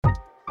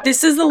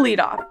This is the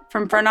leadoff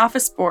from Front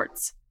Office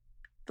Sports.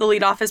 The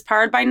leadoff is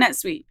powered by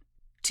NetSuite.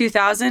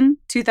 2000,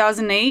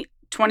 2008,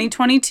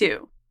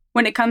 2022.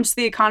 When it comes to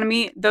the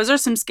economy, those are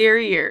some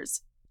scary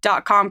years.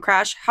 .com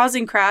crash,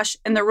 housing crash,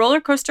 and the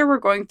roller coaster we're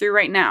going through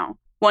right now.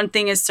 One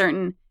thing is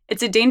certain,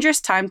 it's a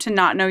dangerous time to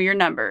not know your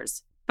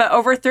numbers. But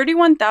over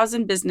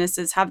 31,000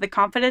 businesses have the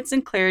confidence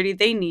and clarity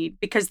they need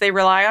because they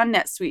rely on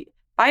NetSuite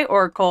by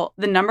Oracle,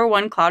 the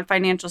 #1 cloud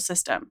financial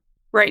system.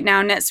 Right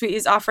now, NetSuite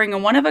is offering a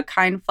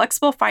one-of-a-kind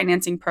flexible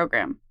financing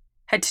program.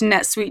 Head to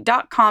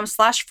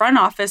netsuite.com/front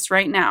office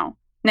right now.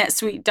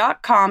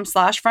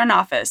 netsuite.com/front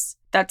office.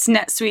 That's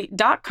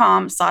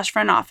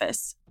netsuite.com/front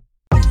office.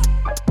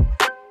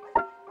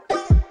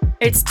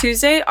 It's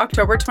Tuesday,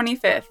 October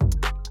 25th.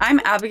 I'm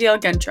Abigail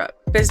Gentrup,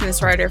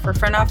 business writer for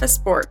Front Office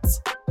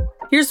Sports.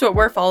 Here's what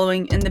we're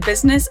following in the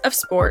business of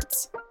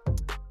sports.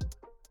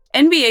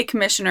 NBA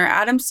Commissioner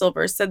Adam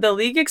Silver said the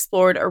league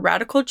explored a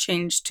radical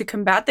change to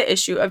combat the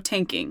issue of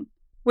tanking.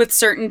 With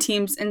certain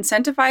teams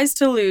incentivized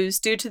to lose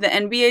due to the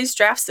NBA's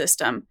draft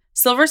system,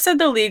 Silver said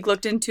the league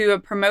looked into a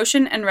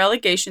promotion and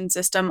relegation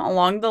system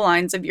along the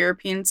lines of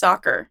European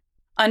soccer.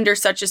 Under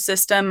such a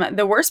system,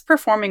 the worst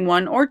performing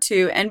 1 or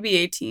 2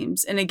 NBA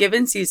teams in a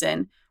given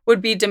season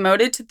would be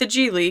demoted to the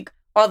G League,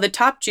 while the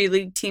top G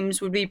League teams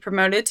would be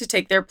promoted to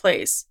take their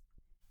place.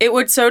 It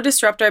would so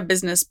disrupt our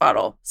business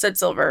model, said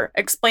Silver,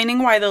 explaining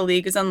why the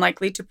league is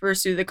unlikely to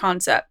pursue the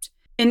concept.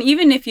 And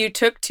even if you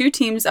took 2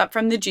 teams up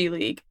from the G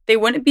League, they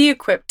wouldn't be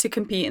equipped to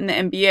compete in the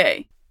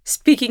NBA.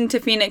 Speaking to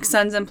Phoenix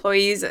Suns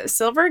employees,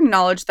 Silver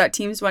acknowledged that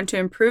teams want to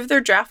improve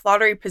their draft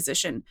lottery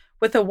position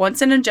with a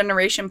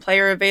once-in-a-generation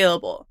player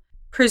available,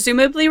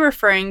 presumably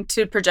referring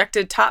to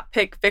projected top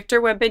pick Victor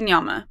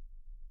Wembanyama.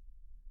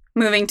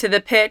 Moving to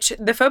the pitch,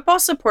 the Football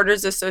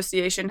Supporters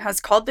Association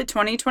has called the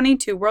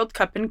 2022 World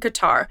Cup in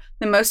Qatar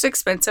the most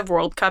expensive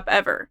World Cup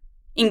ever.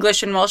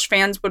 English and Welsh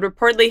fans would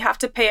reportedly have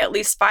to pay at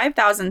least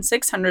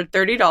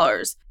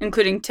 $5,630,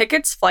 including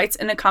tickets, flights,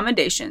 and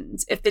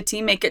accommodations, if the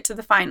team make it to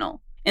the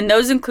final. And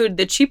those include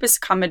the cheapest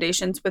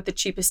accommodations with the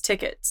cheapest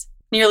tickets.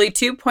 Nearly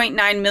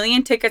 2.9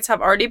 million tickets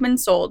have already been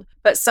sold,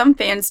 but some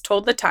fans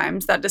told The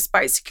Times that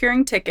despite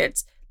securing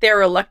tickets, they are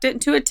reluctant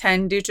to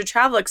attend due to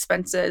travel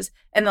expenses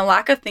and the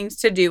lack of things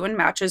to do when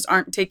matches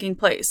aren't taking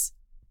place.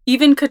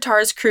 Even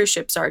Qatar's cruise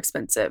ships are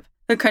expensive.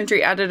 The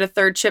country added a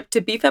 3rd ship to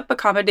beef up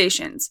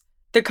accommodations.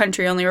 The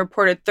country only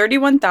reported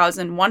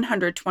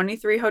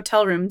 31,123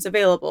 hotel rooms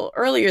available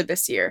earlier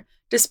this year,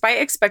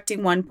 despite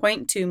expecting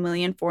 1.2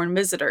 million foreign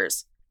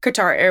visitors.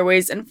 Qatar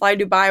Airways and Fly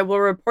Dubai will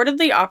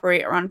reportedly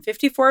operate around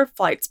 54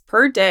 flights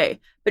per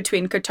day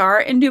between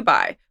Qatar and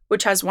Dubai,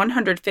 which has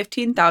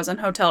 115,000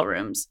 hotel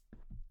rooms.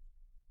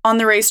 On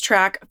the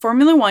racetrack,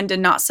 Formula One did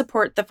not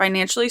support the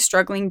financially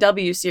struggling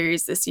W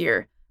Series this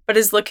year, but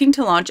is looking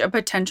to launch a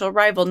potential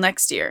rival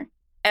next year.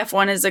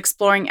 F1 is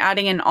exploring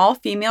adding an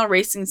all-female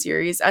racing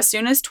series as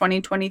soon as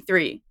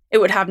 2023. It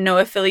would have no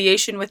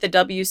affiliation with the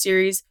W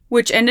Series,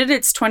 which ended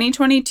its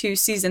 2022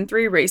 Season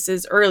 3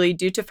 races early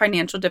due to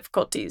financial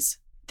difficulties.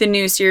 The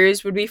new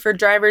series would be for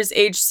drivers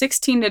aged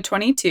 16 to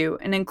 22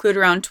 and include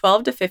around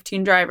 12 to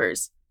 15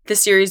 drivers. The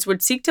series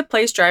would seek to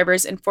place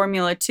drivers in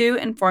Formula 2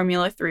 and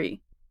Formula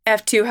 3.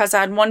 F2 has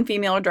had 1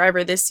 female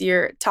driver this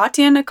year,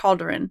 Tatiana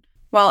Calderon,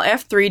 while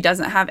F3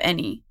 doesn't have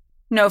any.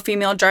 No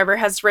female driver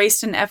has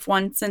raced in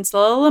F1 since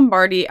Lila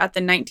Lombardi at the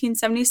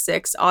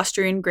 1976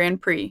 Austrian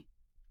Grand Prix.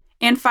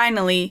 And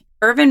finally,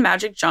 Earvin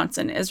Magic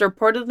Johnson is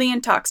reportedly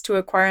in talks to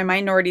acquire a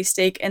minority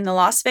stake in the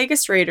Las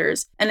Vegas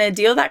Raiders in a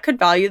deal that could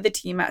value the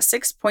team at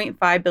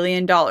 $6.5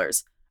 billion,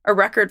 a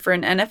record for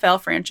an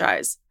NFL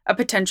franchise. A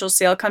potential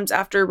sale comes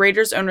after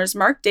Raiders owners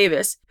Mark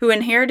Davis, who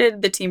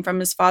inherited the team from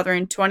his father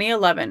in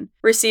 2011,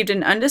 received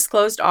an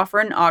undisclosed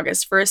offer in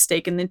August for a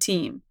stake in the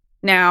team.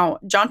 Now,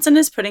 Johnson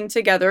is putting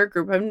together a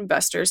group of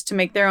investors to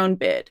make their own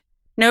bid.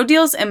 No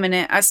deal is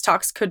imminent as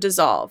talks could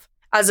dissolve.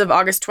 As of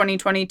August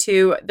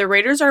 2022, the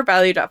Raiders are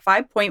valued at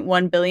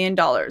 $5.1 billion,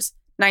 9th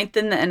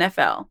in the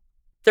NFL.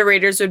 The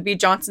Raiders would be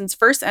Johnson's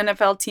first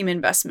NFL team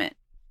investment.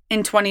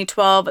 In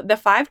 2012, the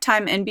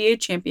 5-time NBA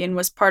champion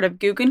was part of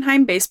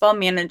Guggenheim Baseball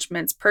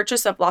Management's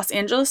purchase of Los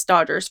Angeles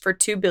Dodgers for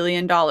 $2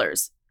 billion.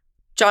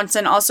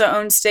 Johnson also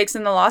owns stakes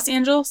in the Los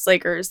Angeles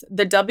Lakers,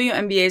 the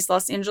WNBA's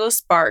Los Angeles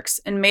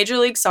Sparks, and Major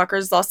League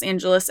Soccer's Los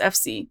Angeles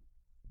FC.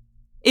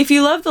 If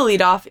you love the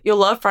leadoff, you'll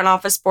love Front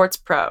Office Sports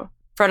Pro.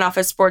 Front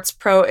Office Sports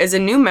Pro is a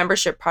new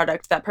membership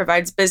product that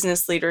provides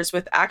business leaders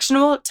with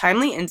actionable,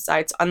 timely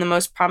insights on the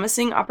most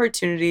promising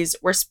opportunities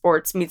where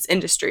sports meets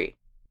industry.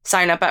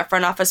 Sign up at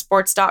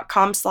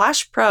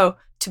frontofficesports.com/pro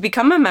to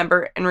become a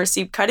member and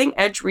receive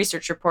cutting-edge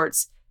research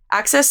reports,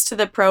 access to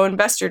the Pro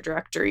Investor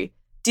Directory,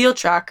 deal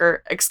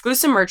tracker,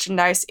 exclusive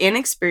merchandise, and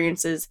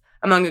experiences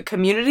among a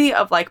community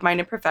of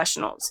like-minded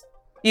professionals.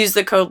 Use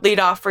the code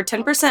LEADOFF for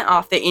 10%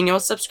 off the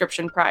annual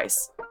subscription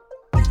price.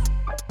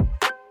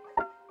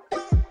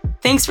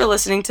 Thanks for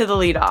listening to The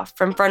Leadoff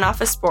from Front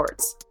Office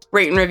Sports.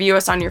 Rate and review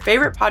us on your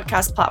favorite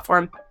podcast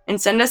platform and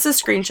send us a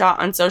screenshot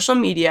on social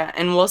media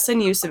and we'll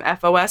send you some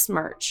FOS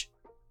merch.